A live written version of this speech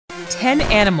10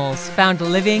 animals found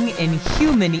living in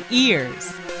human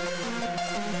ears.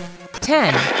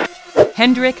 10.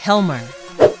 Hendrik Helmer.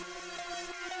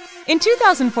 In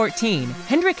 2014,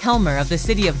 Hendrik Helmer of the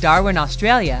city of Darwin,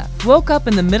 Australia, woke up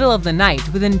in the middle of the night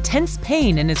with intense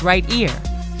pain in his right ear.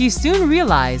 He soon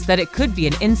realized that it could be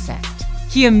an insect.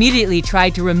 He immediately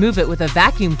tried to remove it with a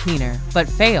vacuum cleaner, but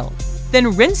failed.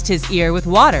 Then rinsed his ear with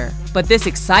water, but this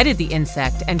excited the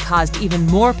insect and caused even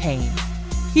more pain.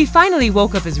 He finally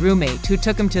woke up his roommate, who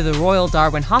took him to the Royal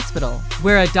Darwin Hospital,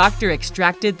 where a doctor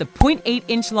extracted the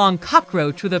 0.8-inch long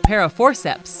cockroach with a pair of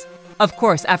forceps. Of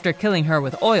course, after killing her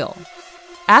with oil.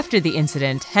 After the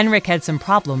incident, Hendrik had some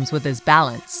problems with his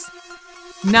balance.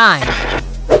 9.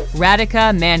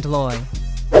 Radhika Mandloi.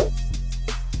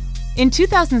 In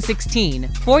 2016,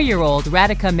 4-year-old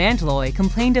Radhika Mandloi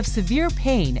complained of severe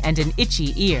pain and an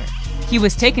itchy ear. He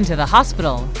was taken to the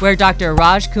hospital, where Dr.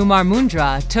 Raj Kumar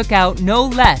Mundra took out no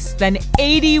less than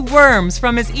 80 worms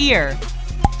from his ear.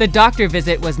 The doctor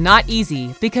visit was not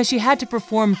easy because she had to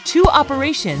perform 2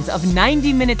 operations of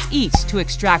 90 minutes each to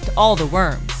extract all the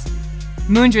worms.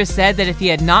 Mundra said that if he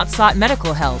had not sought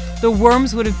medical help, the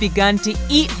worms would have begun to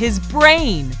eat his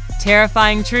brain.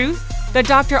 Terrifying truth? The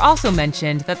doctor also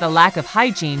mentioned that the lack of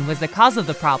hygiene was the cause of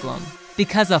the problem,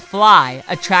 because a fly,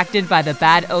 attracted by the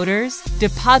bad odors,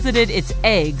 deposited its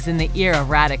eggs in the ear of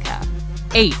Radhika.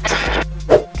 8.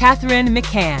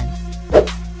 McCann.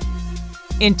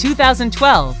 In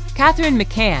 2012,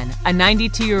 McCann, a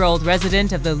 92-year-old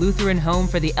resident of the Lutheran Home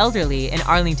for the Elderly in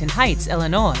Arlington Heights,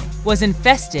 Illinois, was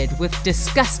infested with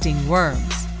disgusting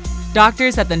worms.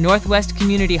 Doctors at the Northwest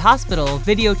Community Hospital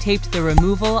videotaped the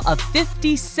removal of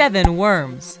 57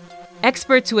 worms.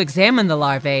 Experts who examined the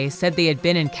larvae said they had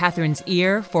been in Catherine's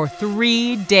ear for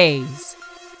 3 days.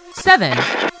 7.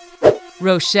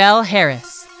 Rochelle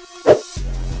Harris.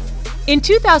 In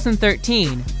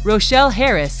 2013, Rochelle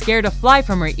Harris scared a fly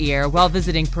from her ear while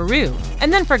visiting Peru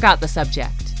and then forgot the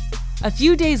subject. A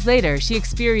few days later, she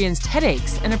experienced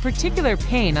headaches and a particular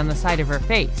pain on the side of her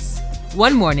face.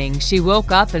 One morning, she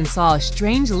woke up and saw a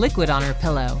strange liquid on her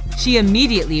pillow. She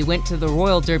immediately went to the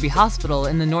Royal Derby Hospital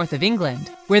in the north of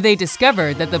England, where they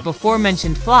discovered that the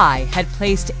before-mentioned fly had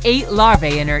placed 8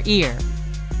 larvae in her ear.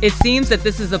 It seems that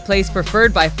this is a place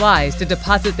preferred by flies to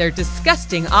deposit their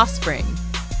disgusting offspring.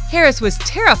 Harris was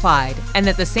terrified and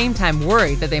at the same time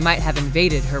worried that they might have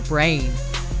invaded her brain.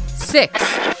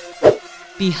 6.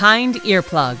 Behind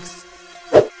earplugs.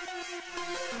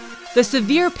 The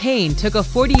severe pain took a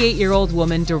 48-year-old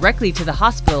woman directly to the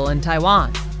hospital in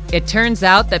Taiwan. It turns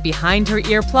out that behind her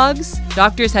earplugs,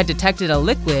 doctors had detected a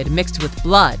liquid mixed with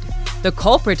blood. The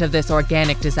culprit of this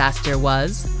organic disaster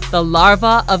was the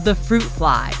larva of the fruit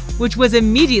fly, which was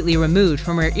immediately removed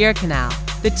from her ear canal.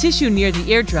 The tissue near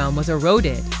the eardrum was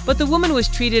eroded, but the woman was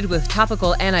treated with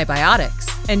topical antibiotics,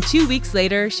 and 2 weeks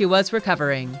later, she was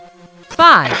recovering.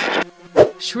 5.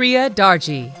 Shreya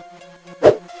Darji.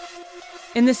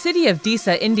 In the city of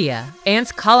Disa, India,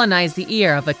 ants colonized the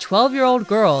ear of a 12-year-old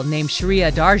girl named Shreya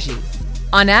Darji.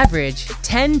 On average,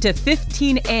 10 to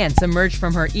 15 ants emerged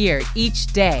from her ear each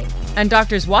day, and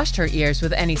doctors washed her ears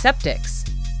with antiseptics.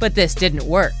 But this didn't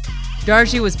work.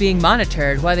 Darji was being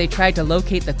monitored while they tried to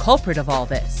locate the culprit of all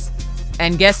this.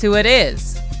 And guess who it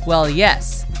is? Well,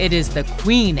 yes, it is the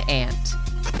queen ant.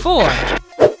 4.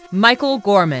 Michael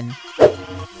Gorman.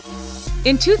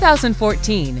 In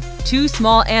 2014, 2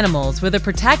 small animals were the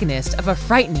protagonist of a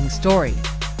frightening story.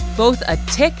 Both a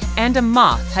tick and a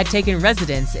moth had taken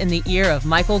residence in the ear of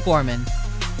Michael Gorman.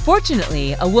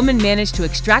 Fortunately, a woman managed to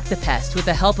extract the pest with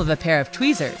the help of a pair of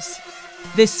tweezers.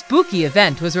 This spooky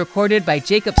event was recorded by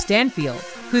Jacob Stanfield,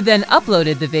 who then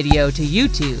uploaded the video to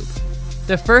YouTube.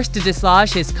 The first to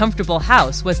dislodge his comfortable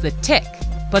house was the tick,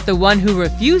 but the one who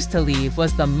refused to leave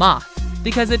was the moth,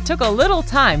 because it took a little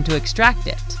time to extract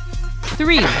it.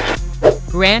 3.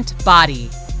 Grant Body.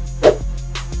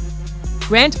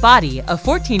 Grant Body, a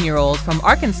 14-year-old from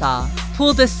Arkansas,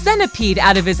 pulled a centipede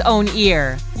out of his own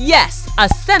ear. Yes, a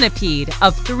centipede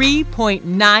of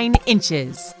 3.9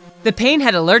 inches. The pain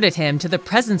had alerted him to the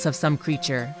presence of some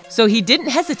creature, so he didn't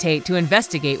hesitate to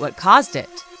investigate what caused it.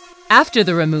 After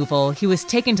the removal, he was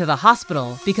taken to the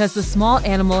hospital because the small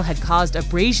animal had caused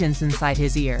abrasions inside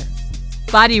his ear.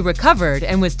 Body recovered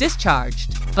and was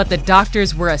discharged, but the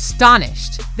doctors were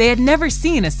astonished. They had never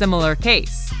seen a similar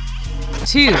case.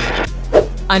 2.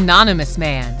 Anonymous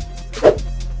Man.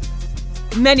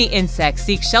 Many insects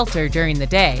seek shelter during the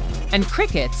day, and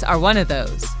crickets are one of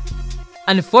those.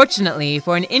 Unfortunately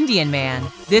for an Indian man,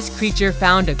 this creature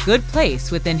found a good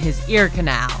place within his ear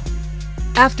canal.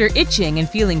 After itching and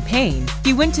feeling pain,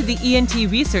 he went to the ENT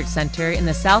Research Center in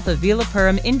the south of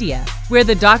Villupuram, India, where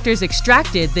the doctors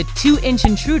extracted the 2-inch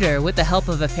intruder with the help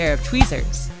of a pair of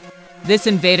tweezers. This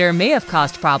invader may have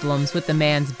caused problems with the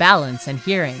man's balance and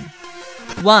hearing.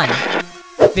 1.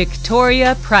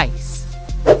 Victoria Price.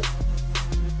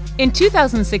 In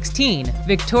 2016,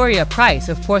 Victoria Price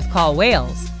of Porthcawl,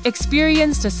 Wales,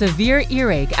 experienced a severe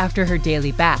earache after her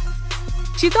daily bath.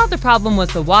 She thought the problem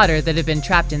was the water that had been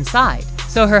trapped inside,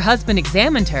 so her husband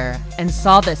examined her and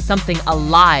saw that something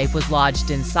alive was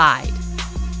lodged inside.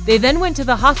 They then went to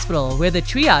the hospital where the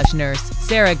triage nurse,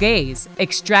 Sarah Gaze,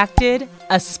 extracted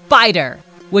a spider,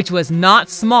 which was not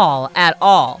small at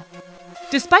all.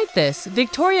 Despite this,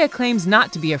 Victoria claims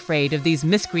not to be afraid of these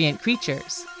miscreant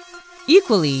creatures.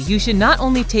 Equally, you should not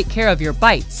only take care of your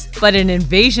bites, but an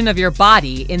invasion of your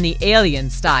body in the alien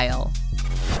style.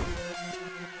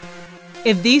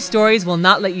 If these stories will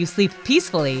not let you sleep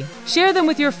peacefully, share them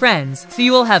with your friends so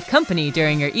you will have company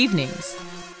during your evenings.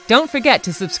 Don't forget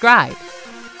to subscribe.